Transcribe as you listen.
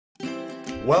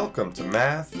Welcome to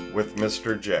Math with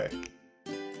Mr. J.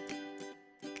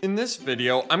 In this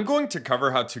video, I'm going to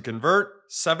cover how to convert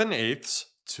 7/8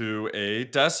 to a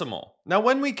decimal. Now,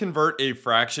 when we convert a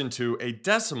fraction to a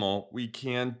decimal, we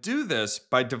can do this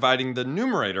by dividing the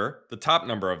numerator, the top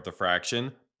number of the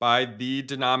fraction, by the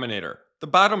denominator, the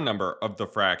bottom number of the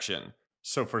fraction.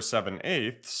 So for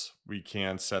 7/8, we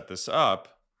can set this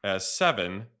up as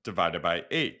 7 divided by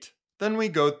 8. Then we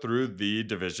go through the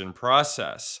division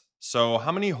process. So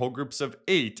how many whole groups of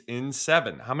 8 in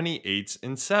 7? How many 8s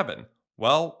in 7?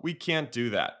 Well, we can't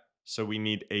do that. So we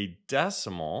need a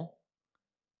decimal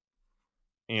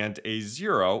and a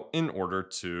 0 in order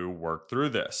to work through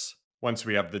this. Once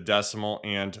we have the decimal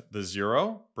and the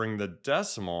 0, bring the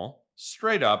decimal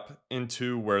straight up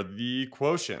into where the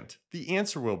quotient, the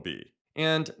answer, will be.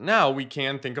 And now we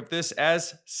can think of this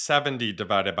as 70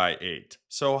 divided by 8.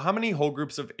 So how many whole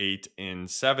groups of 8 in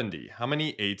 70? How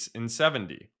many 8s in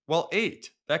 70? Well,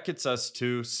 8. That gets us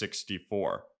to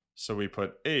 64. So we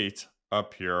put 8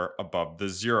 up here above the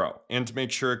 0. And to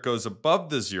make sure it goes above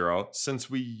the 0, since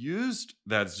we used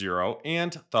that 0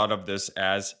 and thought of this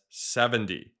as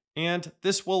 70. And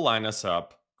this will line us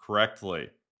up correctly.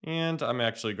 And I'm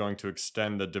actually going to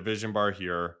extend the division bar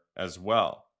here as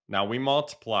well. Now we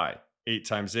multiply. 8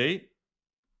 times 8,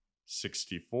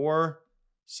 64.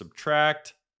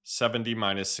 Subtract 70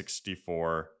 minus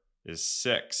 64 is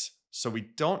 6. So we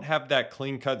don't have that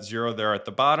clean-cut 0 there at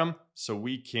the bottom, so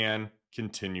we can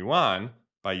continue on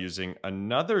by using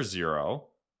another 0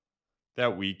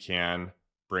 that we can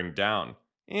bring down.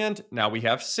 And now we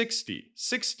have 60.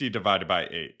 60 divided by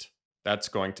 8. That's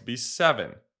going to be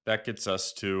 7. That gets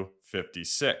us to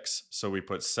 56. So we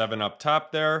put 7 up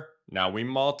top there. Now we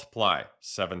multiply.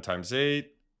 7 times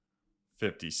 8,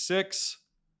 56.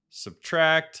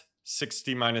 Subtract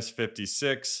 60 minus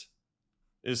 56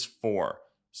 is 4.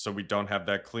 So we don't have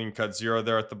that clean-cut 0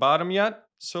 there at the bottom yet.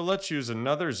 So let's use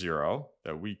another 0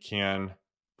 that we can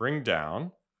bring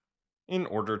down in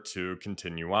order to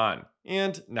continue on.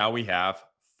 And now we have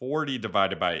 40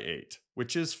 divided by 8,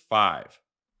 which is 5.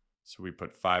 So we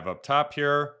put 5 up top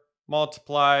here,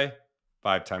 multiply.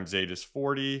 5 times 8 is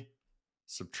 40.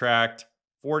 Subtract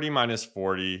 40 minus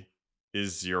 40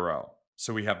 is 0.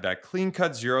 So we have that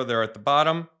clean-cut 0 there at the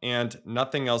bottom and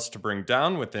nothing else to bring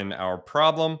down within our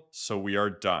problem, so we are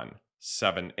done.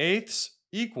 7/8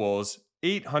 equals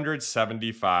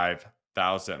 875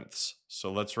 thousandths.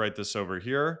 So let's write this over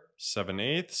here.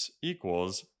 7/8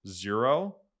 equals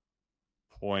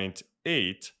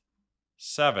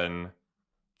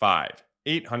 0.875.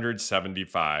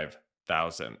 875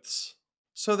 thousandths.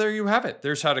 So there you have it.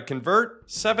 There's how to convert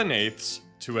 7/8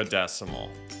 to a decimal.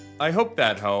 I hope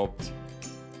that helped.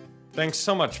 Thanks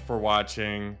so much for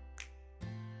watching.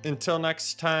 Until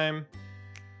next time,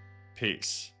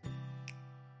 peace.